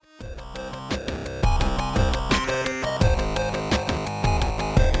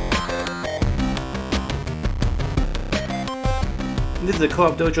the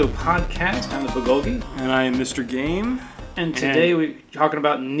Co-op Dojo podcast. I'm the Bulgogi. And I am Mr. Game. And today we're talking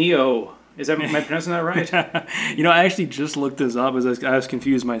about Nioh. Am I pronouncing that right? I actually just looked this up as I was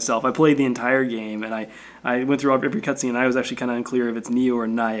confused myself. I played the entire game, and I went through every cutscene, and I was actually kind of unclear if it's Nioh or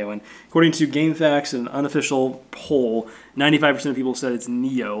Nioh. And according to GameFAQs, an unofficial poll, 95% of people said it's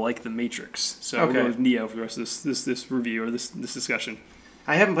Nioh, like the Matrix. So okay. We'll go with Nioh for the rest of this review or this discussion.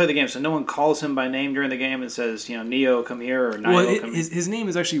 I haven't played the game, so no one calls him by name during the game and says, Nioh, come here, or Nioh, come here. His name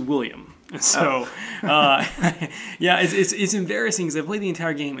is actually William. So, it's embarrassing because I played the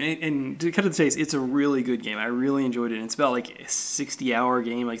entire game, and to cut to the chase, it's a really good game. I really enjoyed it. And it's about like a 60-hour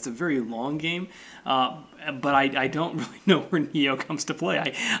game. Like, it's a very long game. But I don't really know where Nioh comes to play.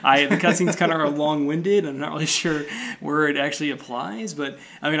 The cutscenes kind of are long-winded. I'm not really sure where it actually applies. But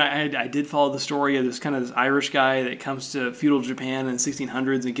I mean, I did follow the story of this Irish guy that comes to feudal Japan in the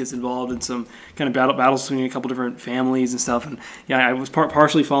 1600s and gets involved in some kind of battles between a couple different families and stuff. And yeah, I was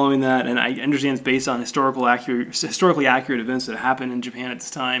partially following that, and I understand it's based on historically accurate events that happened in Japan at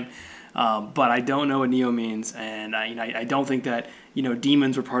this time. But I don't know what Nioh means, and I don't think that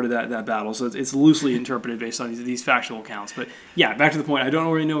demons were part of that battle. So it's loosely interpreted based on these factual accounts. But yeah, back to the point. I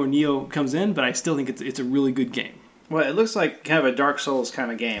don't really know where Nioh comes in, but I still think it's a really good game. Well, it looks like kind of a Dark Souls kind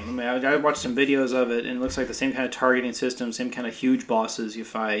of game. I mean, I watched some videos of it, and it looks like the same kind of targeting system, same kind of huge bosses you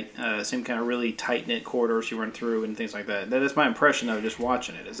fight, same kind of really tight-knit corridors you run through, and things like that. That's my impression of just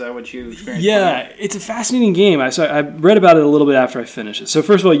watching it. Is that what you experienced? Yeah, it's a fascinating game. I read about it a little bit after I finished it. So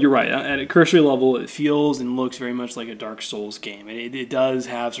first of all, you're right. At a cursory level, it feels and looks very much like a Dark Souls game. And it does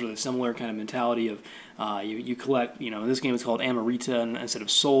have sort of a similar kind of mentality of you collect, in this game it's called Amarita instead of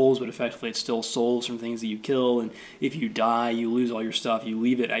souls, but effectively it's still souls from things that you kill, and if you die, you lose all your stuff, you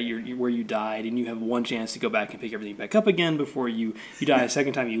leave it at where you died, and you have one chance to go back and pick everything back up again before you die a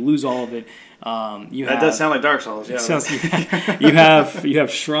second time, you lose all of it. That does sound like Dark Souls, yeah. You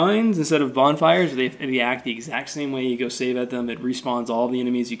have shrines instead of bonfires. They act the exact same way. You go save at them, it respawns all the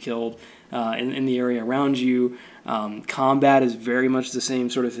enemies you killed in the area around you. Combat is very much the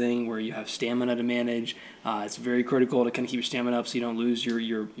same sort of thing where you have stamina to manage. It's very critical to kind of keep your stamina up so you don't lose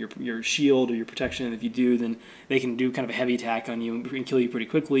your shield or your protection. And if you do, then they can do kind of a heavy attack on you and kill you pretty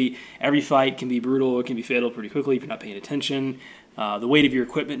quickly. Every fight can be brutal. It can be fatal pretty quickly if you're not paying attention. The weight of your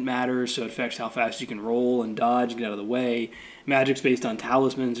equipment matters, so it affects how fast you can roll and dodge and get out of the way. Magic's based on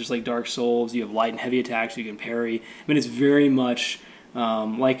talismans, just like Dark Souls. You have light and heavy attacks, so you can parry. I mean, it's very much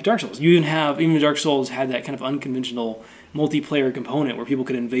like Dark Souls. You even Dark Souls had that kind of unconventional multiplayer component where people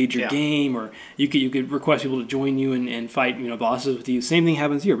could invade your game, or you could request people to join you and fight bosses with you. Same thing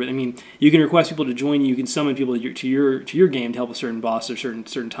happens here, but I mean, you can request people to join you. You can summon people to your game to help a certain boss at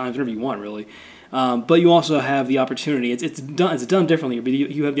certain times, whenever you want, really. But you also have the opportunity. It's done differently, but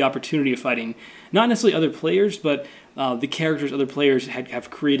you have the opportunity of fighting not necessarily other players, but the characters other players have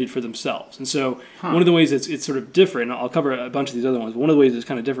created for themselves. And so one of the ways it's sort of different, and I'll cover a bunch of these other ones, but one of the ways it's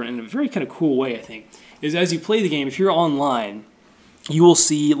kind of different in a very kind of cool way, I think, is as you play the game, if you're online, you will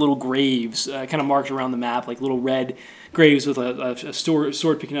see little graves kind of marked around the map, like little red graves with a sword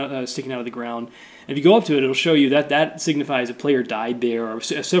sticking out of the ground. And if you go up to it, it'll show you that signifies a player died there, or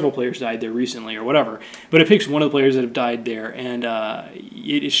several players died there recently, or whatever. But it picks one of the players that have died there, and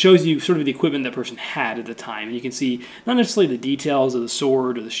it shows you sort of the equipment that person had at the time. And you can see not necessarily the details of the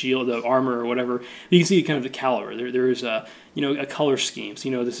sword or the shield, the armor or whatever, but you can see kind of the caliber. There is a color scheme.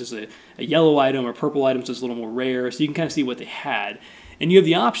 So this is a yellow item or purple item, so it's a little more rare. So you can kind of see what they had. And you have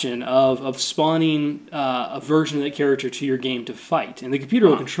the option of spawning a version of that character to your game to fight. And the computer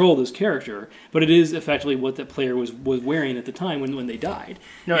will control this character, but it is effectively what that player was wearing at the time when they died.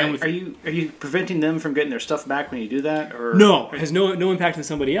 No, are you preventing them from getting their stuff back when you do that? Or no, it has no impact on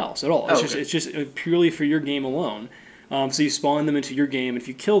somebody else at all. It's okay. It's just purely for your game alone. So you spawn them into your game, and if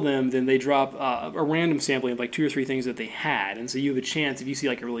you kill them, then they drop a random sampling of like 2 or 3 things that they had. And so you have a chance, if you see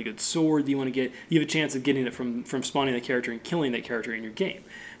like a really good sword that you want to get, you have a chance of getting it from spawning that character and killing that character in your game.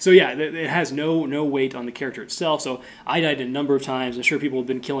 So yeah, it has no weight on the character itself. So I died a number of times. I'm sure people have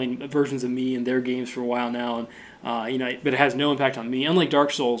been killing versions of me in their games for a while now, and but it has no impact on me. Unlike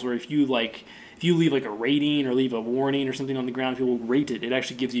Dark Souls, where if you leave like a rating or leave a warning or something on the ground, people will rate it. It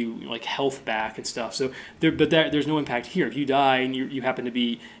actually gives you like health back and stuff. So there's no impact here. If you die and you happen to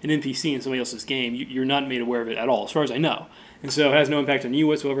be an NPC in somebody else's game, you're not made aware of it at all, as far as I know. And so it has no impact on you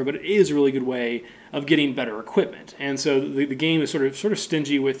whatsoever, but it is a really good way of getting better equipment. And so the game is sort of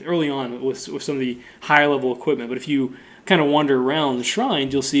stingy early on with some of the higher level equipment. But if you kind of wander around the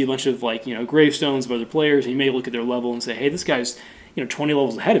shrines, you'll see a bunch of gravestones of other players, and you may look at their level and say, hey, this guy's 20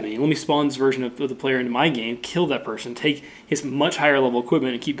 levels ahead of me. Let me spawn this version of the player into my game, kill that person, take his much higher level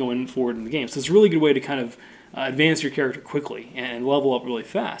equipment, and keep going forward in the game. So it's a really good way to kind of advance your character quickly and level up really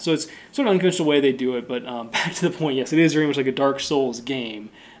fast. So it's sort of an unconventional way they do it, but back to the point, yes, it is very much like a Dark Souls game,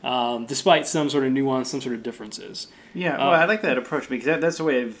 despite some sort of nuance, some sort of differences. Yeah, well, I like that approach because that's the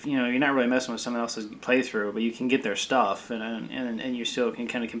way of, you're not really messing with someone else's playthrough, but you can get their stuff and you still can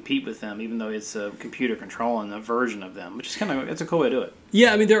kind of compete with them, even though it's a computer controlling a version of them, which is it's a cool way to do it.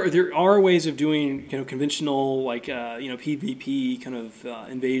 Yeah, I mean there are ways of doing conventional PvP kind of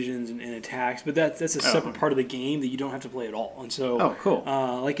invasions and attacks, but that's a separate part of the game that you don't have to play at all. And so, cool.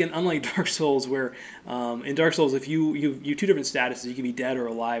 Unlike Dark Souls, where in Dark Souls, if you two different statuses, you can be dead or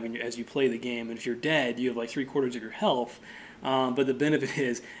alive as you play the game, and if you're dead, you have like 3/4 of your health. But the benefit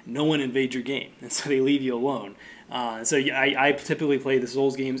is no one invades your game, and so they leave you alone. I typically play the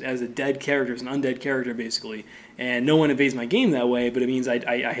Souls games as a dead character, as an undead character, basically, and no one invades my game that way. But it means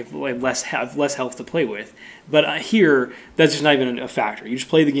I have less health to play with. But here, that's just not even a factor. You just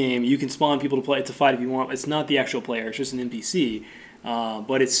play the game. You can spawn people to fight if you want. It's not the actual player. It's just an NPC.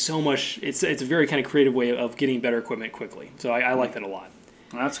 But it's so much. It's a very kind of creative way of getting better equipment quickly. So I like that a lot.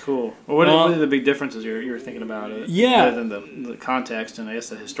 That's cool. Well, what are the big differences you're thinking about it? Yeah, other than the context and I guess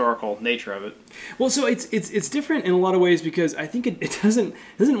the historical nature of it. Well, so it's different in a lot of ways because I think it doesn't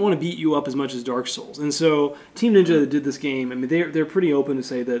want to beat you up as much as Dark Souls. And so Team Ninja that did this game, I mean they're pretty open to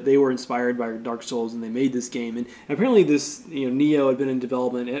say that they were inspired by Dark Souls and they made this game. And apparently this Nioh had been in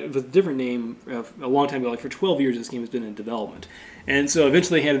development with a different name a long time ago. Like for 12 years, this game has been in development. And so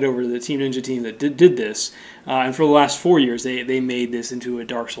eventually they handed over to the Team Ninja team that did this. And for the last 4 years, they made this into a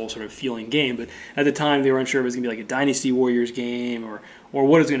Dark Souls sort of feeling game. But at the time, they were unsure if it was going to be like a Dynasty Warriors game or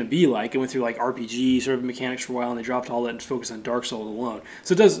what it was going to be like. It went through like RPG sort of mechanics for a while, and they dropped all that and focused on Dark Souls alone.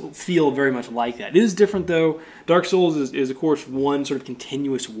 So it does feel very much like that. It is different, though. Dark Souls is of course, one sort of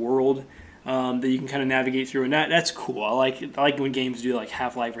continuous world that you can kind of navigate through, and that's cool. I like when games do like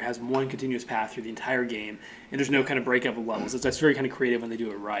Half-Life, where it has one continuous path through the entire game, and there's no kind of breakup of levels. That's very kind of creative when they do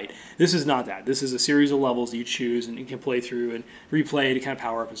it right. This is not that. This is a series of levels that you choose and you can play through and replay to kind of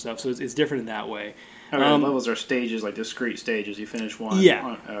power up and stuff. So it's different in that way. Levels are stages, like discrete stages. You finish one.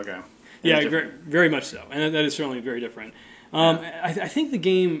 Yeah. Okay. Yeah, very much so, and that is certainly very different. I think the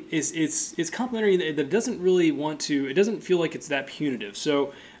game it's complimentary that it doesn't really want to. It doesn't feel like it's that punitive.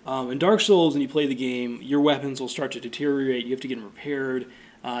 So in Dark Souls, when you play the game, your weapons will start to deteriorate. You have to get them repaired.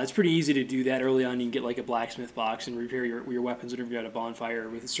 It's pretty easy to do that early on. You can get like a blacksmith box and repair your weapons whenever you're at a bonfire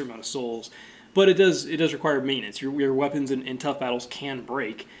with a certain amount of souls. But it does require maintenance. Your weapons in tough battles can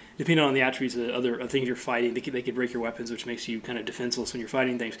break. Depending on the attributes of the other things you're fighting, they could break your weapons, which makes you kind of defenseless when you're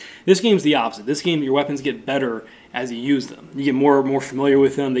fighting things. This game's the opposite. This game, your weapons get better as you use them. You get more familiar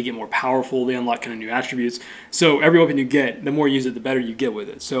with them. They get more powerful. They unlock kind of new attributes. So every weapon you get, the more you use it, the better you get with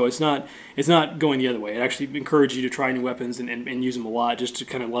it. So it's not going the other way. It actually encourages you to try new weapons and use them a lot just to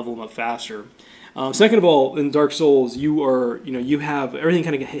kind of level them up faster. Second of all, in Dark Souls, you have everything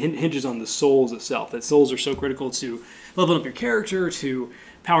kind of hinges on the souls itself. That souls are so critical to leveling up your character, to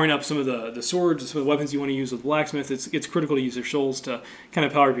powering up some of the swords, some of the weapons you want to use with blacksmith. It's critical to use their souls to kind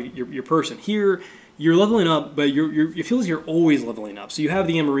of power your person. Here, you're leveling up, but it feels like you're always leveling up. So you have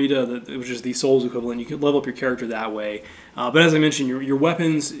the Amarita, which is the souls equivalent. You can level up your character that way. But as I mentioned, your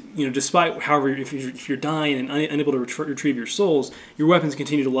weapons, despite if you're dying and unable to retrieve your souls, your weapons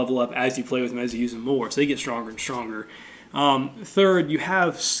continue to level up as you play with them, as you use them more. So they get stronger and stronger. Third, you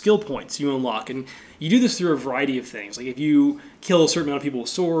have skill points you unlock, and you do this through a variety of things. Like if you kill a certain amount of people with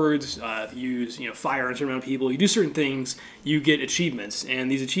swords, if you use fire on a certain amount of people, you do certain things, you get achievements, and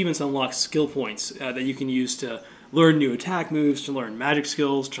these achievements unlock skill points that you can use to learn new attack moves, to learn magic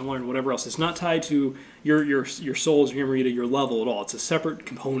skills, to learn whatever else. It's not tied to your souls, your Amarita, your level at all. It's a separate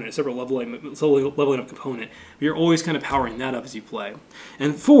component, a separate leveling up component. But you're always kind of powering that up as you play.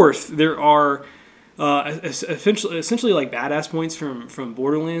 And fourth, there are essentially like badass points from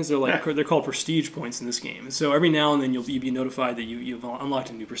Borderlands. They're called prestige points in this game. And so every now and then you'll be notified that you've unlocked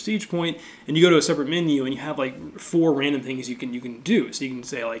a new prestige point, and you go to a separate menu and you have like 4 random things you can do. So you can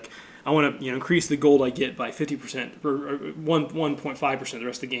say like, I want to increase the gold I get by 50% or 1.5% the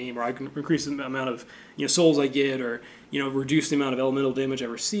rest of the game, or I can increase the amount of souls I get, or reduce the amount of elemental damage I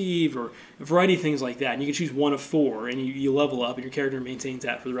receive, or a variety of things like that. And you can choose one of 4, and you level up, and your character maintains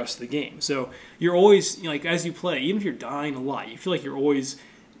that for the rest of the game. So you're always as you play, even if you're dying a lot, you feel like you're always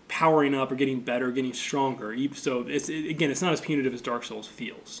powering up or getting better, getting stronger. So it's not as punitive as Dark Souls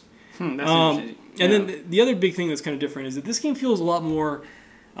feels. That's interesting. Yeah. And then the other big thing that's kind of different is that this game feels a lot more.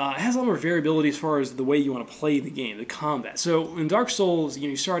 It has a lot more variability as far as the way you want to play the game, the combat. So in Dark Souls,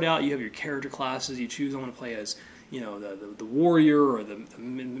 you start out, you have your character classes. You choose, I want to play as the warrior or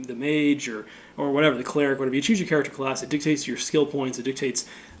the mage or whatever, the cleric, whatever. You choose your character class, it dictates your skill points, it dictates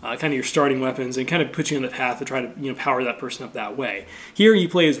kind of your starting weapons, and kind of puts you on the path to try to power that person up that way. Here you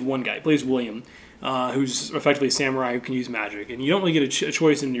play as one guy, he plays William, who's effectively a samurai who can use magic, and you don't really get a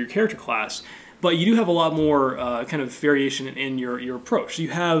choice in your character class, but you do have a lot more kind of variation in your approach. So you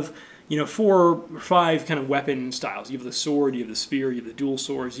have 4 or 5 kind of weapon styles. You have the sword, you have the spear, you have the dual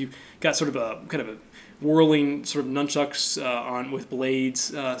swords. You've got sort of a kind of a whirling sort of nunchucks on with blades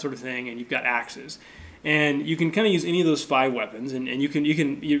sort of thing, and you've got axes. And you can kind of use any of those 5 weapons, and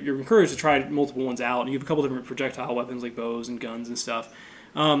you're encouraged to try multiple ones out. And you have a couple different projectile weapons like bows and guns and stuff.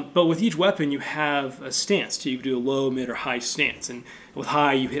 But with each weapon, you have a stance. So you can do a low, mid, or high stance. And with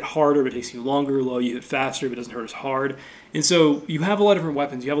high, you hit harder, but it takes you longer. Low, you hit faster, but it doesn't hurt as hard. And so you have a lot of different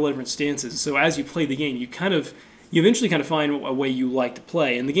weapons. You have a lot of different stances. So as you play the game, you eventually kind of find a way you like to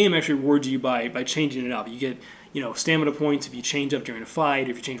play. And the game actually rewards you by changing it up. You get stamina points if you change up during a fight,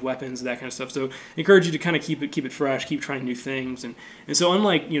 if you change weapons, that kind of stuff. So I encourage you to kind of keep it fresh, keep trying new things. And so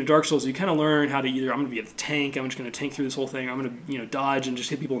unlike Dark Souls, you kind of learn how to either, I'm going to be a tank, I'm just going to tank through this whole thing, I'm going to dodge and just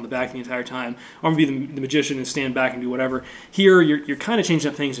hit people in the back the entire time, or I'm going to be the magician and stand back and do whatever. Here, you're kind of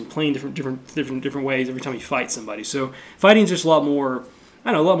changing up things and playing different ways every time you fight somebody. So fighting is just a lot more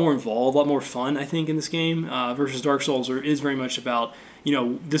involved, a lot more fun, I think, in this game, versus Dark Souls, where it is very much about,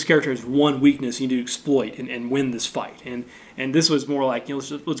 this character has one weakness you need to exploit and win this fight. And this was more like,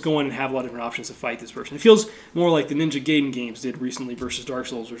 let's go in and have a lot of different options to fight this person. It feels more like the Ninja Gaiden games did recently versus Dark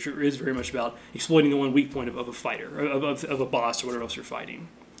Souls, which is very much about exploiting the one weak point of a fighter, of a boss or whatever else you're fighting.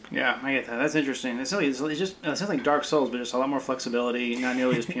 Yeah, I get that. That's interesting. It sounds like Dark Souls, but just a lot more flexibility, not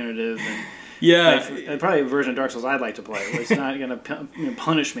nearly as punitive. And yeah, probably a version of Dark Souls I'd like to play. Where it's not going to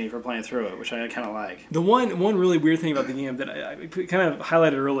punish me for playing through it, which I kind of like. The one really weird thing about the game that I kind of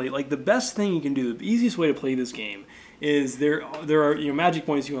highlighted early, like the best thing you can do, the easiest way to play this game is there are magic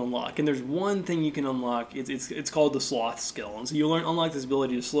points you unlock, and there's one thing you can unlock. It's called the sloth skill, and so you unlock this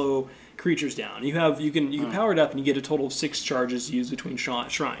ability to slow creatures down. You can power it up, and you get a total of 6 charges used between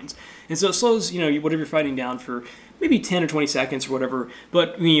shrines, and so it slows whatever you're fighting down for maybe 10 or 20 seconds or whatever.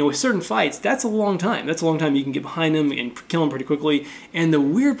 But with certain fights, that's a long time. That's a long time you can get behind them and kill them pretty quickly. And the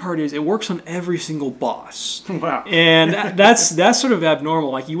weird part is it works on every single boss. Wow. And that's sort of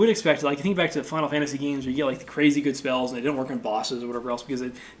abnormal. Like you would expect, like you think back to the Final Fantasy games where you get like the crazy good spells and they didn't work on bosses or whatever else because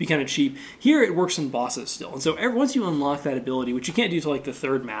it'd be kind of cheap. Here it works on bosses still. And so once you unlock that ability, which you can't do till like the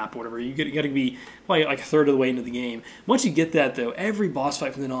 3rd map or whatever, you got to be probably like a third of the way into the game. Once you get that though, every boss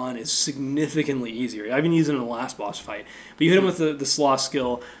fight from then on is significantly easier. I've been using it in the last boss fight. But you hit them with the sloth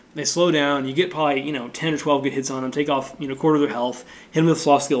skill, they slow down, you get probably 10 or 12 good hits on them, take off quarter of their health, hit them with the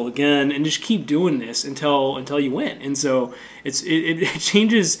sloth skill again, and just keep doing this until you win. And so it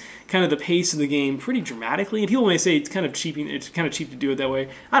changes kind of the pace of the game pretty dramatically. And people may say it's kind of cheap to do it that way.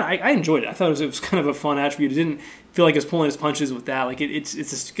 I enjoyed it. I thought it was kind of a fun attribute. It didn't feel like it was pulling his punches with that. Like it's a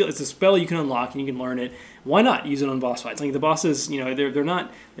skill, it's a spell you can unlock and you can learn it. Why not use it on boss fights? Like the bosses, they're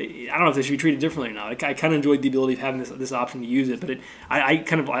not. I don't know if they should be treated differently or not. Like, I kind of enjoyed the ability of having this option to use it, but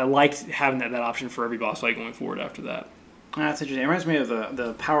I liked having that option for every boss fight going forward after that. That's interesting. It reminds me of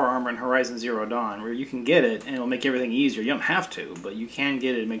the power armor in Horizon Zero Dawn, where you can get it and it'll make everything easier. You don't have to, but you can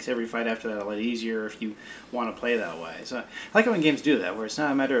get it. It makes every fight after that a lot easier if you want to play that way. So I like it when games do that, where it's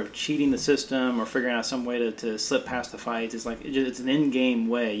not a matter of cheating the system or figuring out some way to slip past the fights. It's like it's an in-game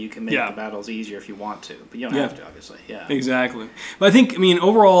way you can make the battles easier if you want to, but you don't have to, obviously. Yeah, exactly. But I think,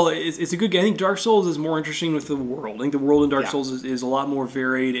 overall, it's a good game. I think Dark Souls is more interesting with the world. I think the world in Dark Souls is a lot more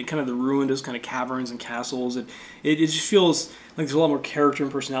varied. It kind of the ruined is kind of caverns and castles. It just feels like there's a lot more character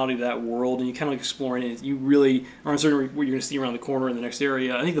and personality to that world, and you kind of exploring it. You really are uncertain what you're going to see around the corner in the next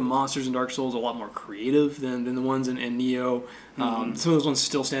area. I think the monsters in Dark Souls are a lot more creative than the ones in Nioh. Some of those ones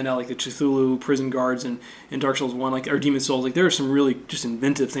still stand out, like the Cthulhu prison guards in Dark Souls 1, or Demon Souls. Like there are some really just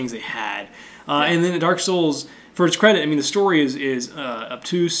inventive things they had. And then in Dark Souls, for its credit, the story is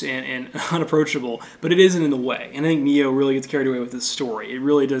obtuse and unapproachable, but it isn't in the way. And I think Nioh really gets carried away with this story. It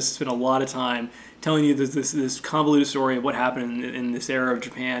really does spend a lot of time telling you this convoluted story of what happened in this era of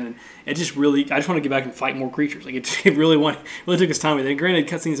Japan, and it just really, I just want to get back and fight more creatures. Like it really took its time with it. And granted,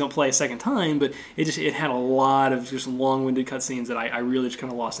 cutscenes don't play a second time, but it had a lot of just long-winded cutscenes that I really just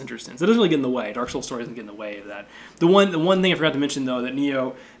kind of lost interest in. So it doesn't really get in the way. Dark Souls story doesn't get in the way of that. The one thing I forgot to mention though that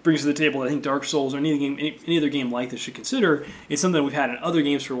Nioh brings to the table that I think Dark Souls or any other game like this should consider is something that we've had in other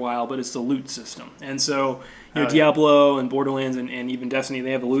games for a while, but it's the loot system. And so Diablo and Borderlands and even Destiny,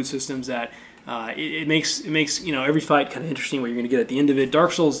 they have the loot systems that it makes every fight kind of interesting what you're going to get at the end of it.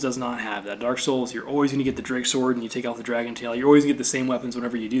 Dark Souls does not have that. Dark Souls, you're always going to get the Drake Sword and you take off the Dragon Tail. You're always going to get the same weapons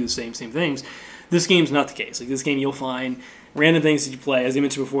whenever you do the same things. This game's not the case. Like this game, you'll find random things that you play. As I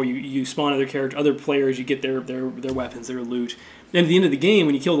mentioned before, you spawn other players, you get their weapons, their loot. Then at the end of the game,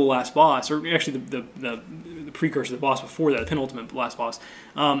 when you kill the last boss, or actually the precursor, the boss before that, the penultimate last boss,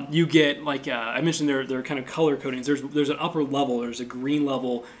 you get like I mentioned, they're kind of color codings. There's an upper level, there's a green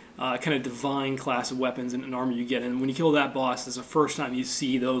level. Kind of divine class of weapons and armor you get. And when you kill that boss, it's the first time you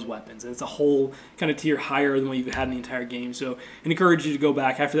see those weapons. And it's a whole kind of tier higher than what you've had in the entire game. So I encourage you to go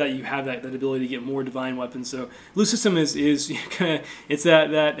back. After that, you have that ability to get more divine weapons. So loot system is kind of, it's that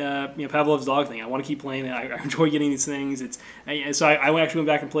Pavlov's dog thing. I want to keep playing it. I enjoy getting these things. So I actually went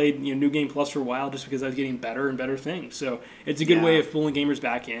back and played New Game Plus for a while just because I was getting better and better things. So it's a good way of pulling gamers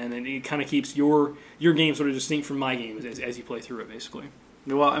back in. And it kind of keeps your game sort of distinct from my game as you play through it, basically.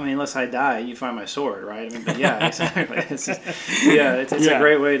 Well, I mean, unless I die, you find my sword, right? I mean, but yeah, exactly. It's a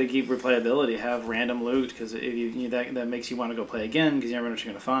great way to keep replayability. Have random loot because that makes you want to go play again because you never know what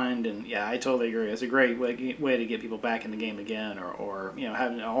you're going to find. And yeah, I totally agree. It's a great way to get people back in the game again, or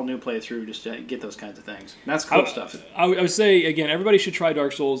having a whole new playthrough just to get those kinds of things. That's cool stuff. I would say again, everybody should try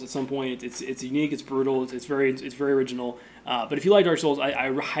Dark Souls at some point. It's unique, it's brutal, it's very original. But if you like Dark Souls,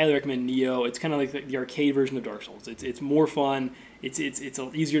 I highly recommend Nioh. It's kind of like the arcade version of Dark Souls. It's more fun. It's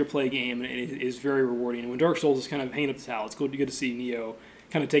an easier to play game, and it is very rewarding. And when Dark Souls is kind of hanging up the towel, it's good to see Nioh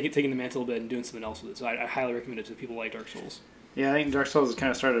kind of taking the mantle a bit and doing something else with it. So I highly recommend it to people who like Dark Souls. Yeah, I think Dark Souls has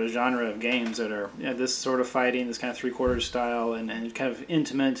kind of started a genre of games that are this sort of fighting, this kind of three-quarters style, and kind of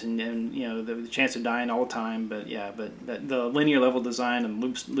intimate, and the chance of dying all the time. But the linear level design and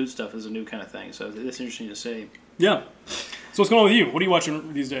loot stuff is a new kind of thing. So it's interesting to see. Yeah. So what's going on with you? What are you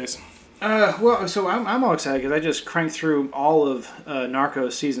watching these days? So I'm all excited because I just cranked through all of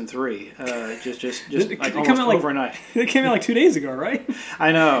Narcos season 3, just like almost overnight. It came out like 2 days ago, right?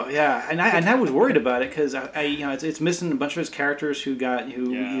 I know, yeah, and I was worried about it because it's missing a bunch of his characters who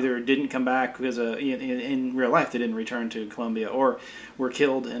either didn't come back because in real life they didn't return to Colombia or were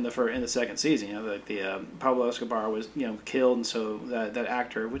killed in the second season. Like the Pablo Escobar was killed, and so that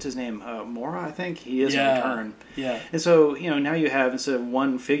actor, what's his name, Mora, I think he is in return. Yeah, and so now you have, instead of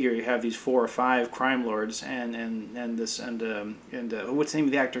one figure, you have these 4 or 5 crime lords and what's the name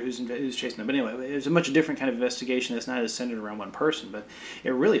of the actor who's chasing them? But anyway, it's a much different kind of investigation that's not as centered around one person, but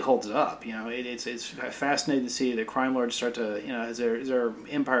it really holds up. It's fascinating to see the crime lords start to as their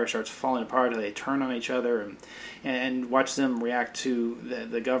empire starts falling apart, they turn on each other and watch them react to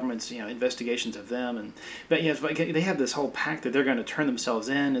the government's investigations of them. But they have this whole pact that they're going to turn themselves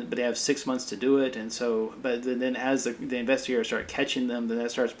in, but they have 6 months to do it, and so but then as the investigators start catching them, then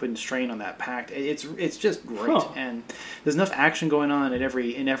that starts putting strain on that pact. It's just great, and there's enough action going on in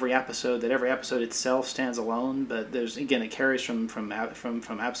every episode that every episode itself stands alone. But it carries from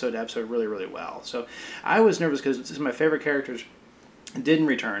episode to episode really, really well. So I was nervous because this is my favorite characters. Didn't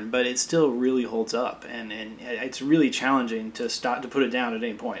return, but it still really holds up, and it's really challenging to put it down at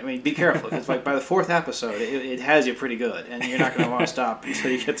any point. I mean, be careful because like by the 4th episode, it has you pretty good, and you're not going to want to stop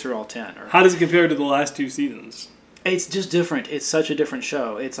until you get through all 10. How does it compare to the last 2 seasons? It's just different. It's such a different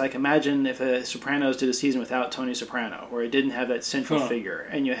show. It's like, imagine if Sopranos did a season without Tony Soprano, where it didn't have that central figure,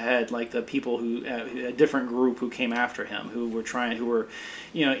 and you had like the people who a different group who came after him, who were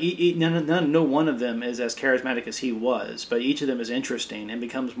no one of them is as charismatic as he was, but each of them is interesting and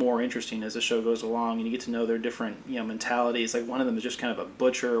becomes more interesting as the show goes along, and you get to know their different mentalities. Like one of them is just kind of a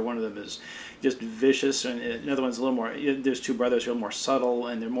butcher, one of them is just vicious, and another one's a little more. There's 2 brothers who are more subtle,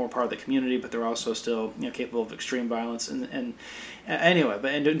 and they're more part of the community, but they're also still capable of extreme violence. And anyway,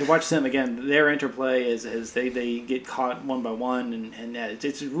 to watch them again, their interplay as they get caught one by one, and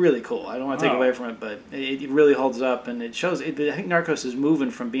it's really cool. I don't want to take away from it, but it really holds up, and it shows. I think Narcos is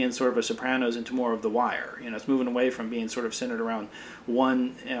moving from being sort of a Sopranos into more of The Wire. It's moving away from being sort of centered around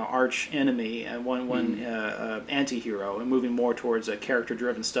one arch enemy and one anti-hero, and moving more towards a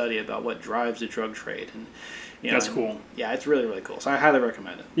character-driven study about what drives the drug trade. And that's cool. Yeah, it's really, really cool. So I highly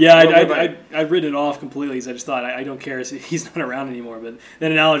recommend it. Yeah, I've written it off completely because I just thought I don't care. He's not around anymore. But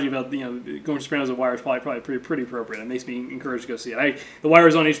that analogy about going to Sopranos and Wire is probably pretty appropriate. It makes me encouraged to go see it. The Wire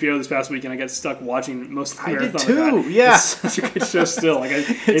was on HBO this past week, and I got stuck watching most of the marathon. I did too. Yeah, it's such a good show still.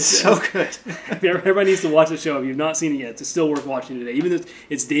 It's so good. Everybody needs to watch the show. If you've not seen it yet, it's still worth watching today. Even though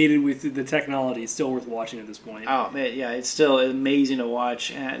it's dated with the technology, it's still worth watching at this point. Oh man, yeah, it's still amazing to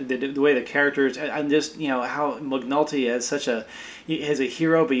watch, and the way the characters, and just how McNulty as a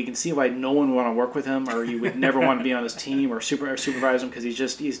hero, but you can see why no one would want to work with him, or you would never want to be on his team or supervise him because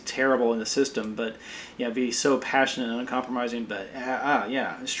he's terrible in the system. But be so passionate and uncompromising. But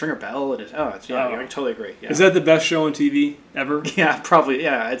Stringer Bell, I totally agree. Yeah. Is that the best show on TV ever? Yeah, probably.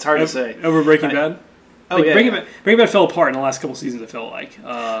 Yeah, it's hard to say. Over Breaking Bad. Oh, like, yeah. Breaking Bad fell apart in the last couple seasons, I felt like.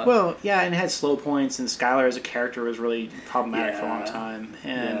 Well, yeah, and it had slow points, and Skylar as a character was really problematic for a long time.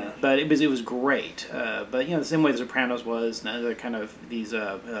 But it was great. But the same way The Sopranos was, and other kind of these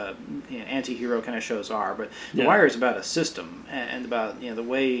anti-hero kind of shows are. But The Wire is about a system and about the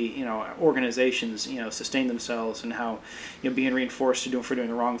way organizations sustain themselves, and how being reinforced for doing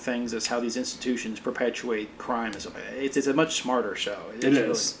the wrong things is how these institutions perpetuate crime and stuff like that. It's a much smarter show. It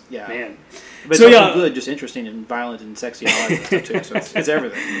is. Really, man. But it's also good, just interesting and violent and sexy and all that stuff too. So it's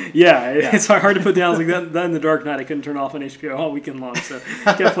everything. It's hard to put down. Like that in the Dark Knight, I couldn't turn off on HBO all weekend long. So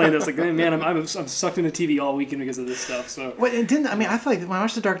I kept playing this. Like, man, I'm sucked into TV all weekend because of this stuff. So I feel like when I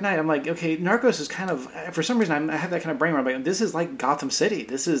watched The Dark Knight, I'm like, okay, Narcos is kind of, for some reason I have that kind of brain where I'm like, this is like Gotham City.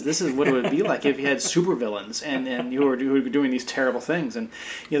 This is what it would be like if you had supervillains and you were doing these terrible things. And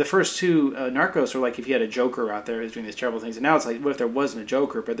the first two Narcos were like if you had a Joker out there who's doing these terrible things. And now it's like, what if there wasn't a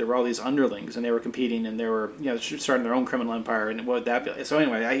Joker, but there were all these underlings and they were competing and they were starting their own criminal empire, and what would that be like? So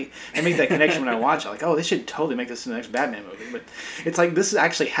anyway, I make that connection when I watch it. Like, oh, they should totally make this the next Batman movie. But it's like this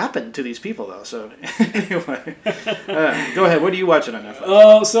actually happened to these people though. So anyway, go ahead. What are you watching on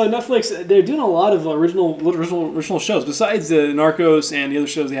Netflix? So Netflix, they're doing a lot of original shows besides the Narcos and the other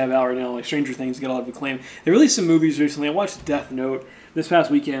shows they have out right now, like Stranger Things, get a lot of acclaim. They released some movies recently. I watched Death Note this past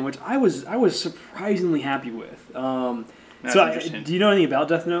weekend, which I was surprisingly happy with. Do you know anything about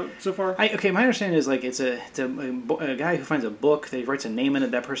Death Note so far? My understanding is like it's a guy who finds a book, that he writes a name in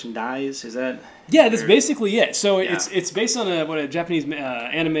it, that person dies. Is that? Yeah, that's basically it. So it's based on a Japanese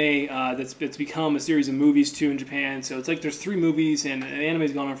anime that's become a series of movies too in Japan. So it's like there's 3 movies and the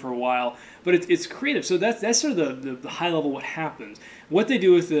anime's gone on for a while, but it's creative. So that's sort of the high level what happens. What they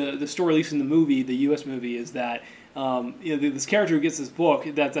do with the story, at least in the movie, the U.S. movie, is that this character who gets this book,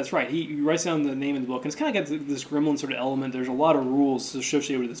 that's right. He writes down the name in the book, and it's kind of got this gremlin sort of element. There's a lot of rules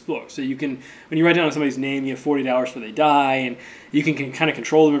associated with this book. So you can, when you write down somebody's name, you have 48 hours before they die, and you can kind of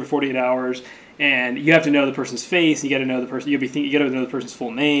control them for 48 hours. And you have to know the person's face. You got to know the person. You got to know the person's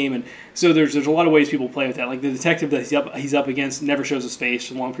full name. And so there's a lot of ways people play with that. Like the detective that he's up against never shows his face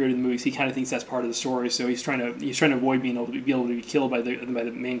for a long period of the movies. He kind of thinks that's part of the story. So he's trying to avoid being able to be killed by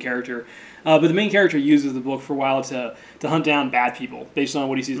the main character. But the main character uses the book for a while to hunt down bad people based on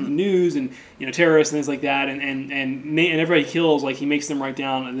what he sees in the news and terrorists and things like that. And everybody he kills, like he makes them write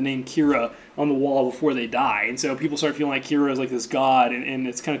down the name Kira on the wall before they die. And so people start feeling like Kira is like this god, and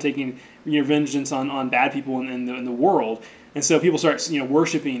it's kind of taking vengeance on bad people in the world. And so people start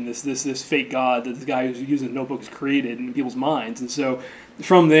worshiping this fake god that this guy who's using the notebook has created in people's minds. And so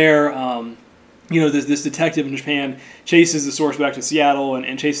from there, this detective in Japan chases the source back to Seattle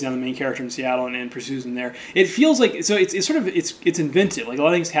and chases down the main character in Seattle and pursues him there. It feels like it's inventive. Like a lot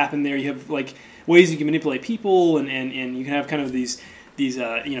of things happen there. You have like ways you can manipulate people and you can have kind of these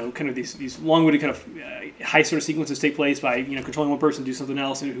long-winded kind of high sort of sequences take place by controlling one person to do something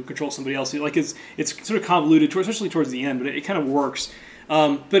else and who controls somebody else. Like it's sort of convoluted, especially towards the end, but it kind of works.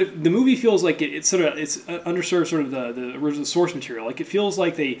 But the movie feels like it's underserved sort of the original source material. Like it feels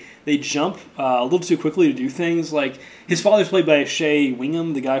like they jump a little too quickly to do things. Like his father's played by Shea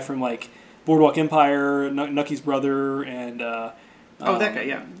Wingham, the guy from like Boardwalk Empire, Nucky's brother, and that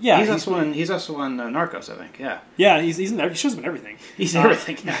guy, yeah. He's also on Narcos, I think. Yeah. He's in there. He shows up in everything. He's in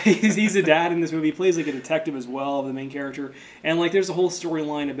everything. Yeah. he's a dad in this movie. He plays like a detective as well, the main character, and like there's a whole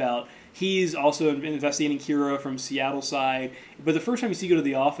storyline about. He's also investigating Kira from Seattle side, but the first time you see him go to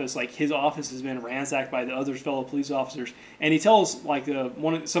the office, like his office has been ransacked by the other fellow police officers, and he tells like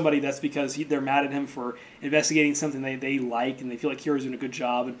somebody that's because they're mad at him for investigating something they like and they feel like Kira's doing a good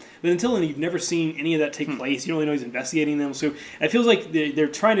job. But until then, you've never seen any of that take place. You don't really know he's investigating them, so it feels like they're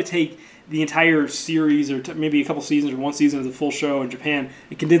trying to take the entire series or maybe a couple seasons or one season of the full show in Japan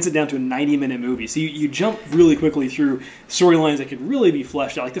and condense it down to a 90-minute movie. So you jump really quickly through storylines that could really be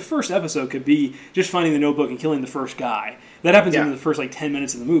fleshed out. Like the first episode could be just finding the notebook and killing the first guy. That happens in the first like 10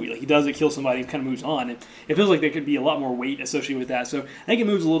 minutes of the movie. Like he does it, kills somebody, and kind of moves on. And it feels like there could be a lot more weight associated with that. So I think it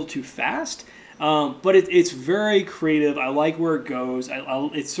moves a little too fast. But it's very creative. I like where it goes.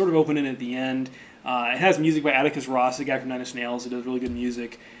 It's sort of open-ended at the end. It has music by Atticus Ross, the guy from Nine Inch Nails, who does really good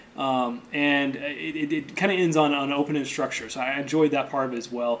music. And it kind of ends on an open-ended structure, so I enjoyed that part of it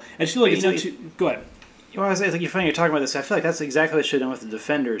as well. I just feel like it's not too... Go ahead. Well, I was like, you're funny you're talking about this. I feel like that's exactly what they should have done with The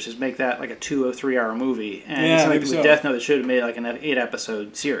Defenders, is make that like a 2 or 3 hour movie. And it's like with Death Note, they should have made like an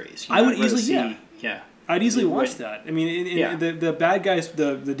 8-episode series. I would easily, yeah. I'd easily watch that. I mean, the bad guys,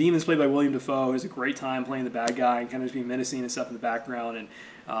 the demons played by William Dafoe, has a great time playing the bad guy and kind of just being menacing and stuff in the background. And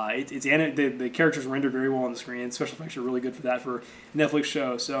The characters rendered very well on the screen. Special effects are really good for that for a Netflix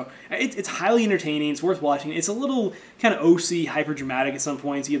show. So it's highly entertaining. It's worth watching. It's a little kind of OC, hyper dramatic at some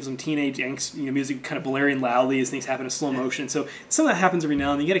points. You have some teenage angst, music kind of blaring loudly as things happen in slow motion. So some of that happens every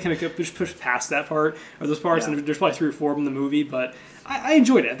now and then. You got to kind of push past that part or those parts. Yeah. And there's probably 3 or 4 of them in the movie, but I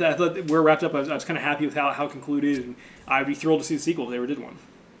enjoyed it. I thought we're wrapped up. I was kind of happy with how it concluded, and I'd be thrilled to see the sequel if they ever did one.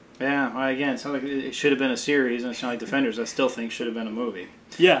 Yeah, well, again, it sounds like it should have been a series, and it's not like Defenders, I still think should have been a movie.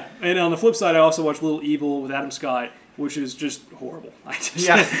 Yeah, and on the flip side, I also watched Little Evil with Adam Scott, which is just horrible.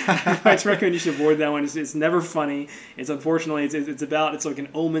 I recommend you should avoid that one. It's never funny. It's unfortunately, it's like an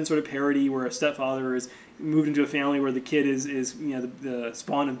Omen sort of parody where a stepfather is moved into a family where the kid is the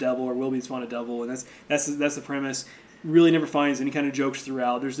spawn of devil or will be the spawn of devil, and that's the premise. Really never finds any kind of jokes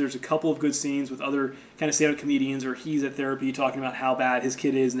throughout. There's a couple of good scenes with other kind of stand-up comedians, or he's at therapy talking about how bad his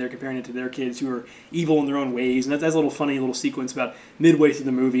kid is, and they're comparing it to their kids who are evil in their own ways. And that's a little funny little sequence about midway through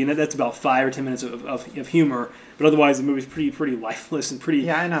the movie, and that's about 5 or 10 minutes of humor. But otherwise, the movie's pretty lifeless and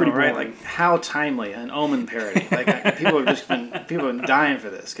pretty I know, pretty right? boring. Like how timely an Omen parody. Like people have been dying for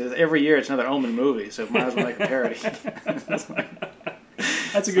this because every year it's another Omen movie, so might as well make a parody.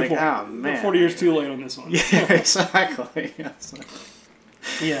 That's a good point. Oh, man. 40 years too late on this one. Yeah, exactly.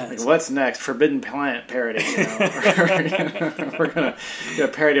 Yeah. Like, what's next? Forbidden Planet parody. We're gonna do a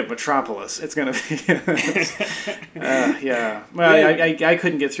parody of Metropolis. It's gonna be. Yeah. Well, I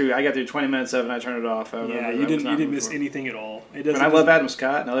couldn't get through. I got through 20 minutes of it and I turned it off. You didn't miss anything at all. And I love Adam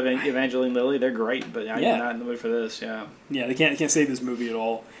Scott and I love Evangeline Lilly. They're great, but I'm not in the mood for this. Yeah. Yeah, they can't save this movie at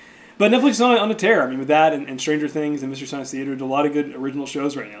all. But Netflix is on a tear. I mean, with that and Stranger Things and Mystery Science Theater, there's a lot of good original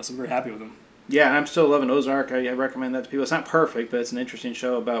shows right now, so I'm very happy with them. Yeah, and I'm still loving Ozark. I recommend that to people. It's not perfect, but it's an interesting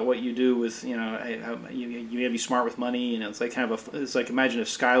show about what you do with, how you have to be smart with money. It's like it's like imagine if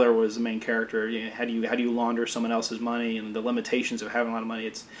Skylar was the main character. How do you launder someone else's money and the limitations of having a lot of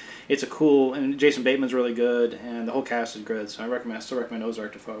money. It's a cool, and Jason Bateman's really good, and the whole cast is good. So I still recommend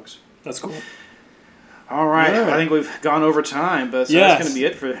Ozark to folks. That's cool. All right. I think we've gone over time, but that's going to be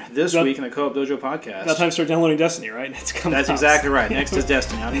it for this week in the Co-op Dojo podcast. About time to start downloading Destiny, right? That's exactly right. Next is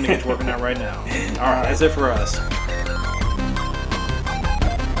Destiny. I'm going to get to working on that right now. All right, that's it for us.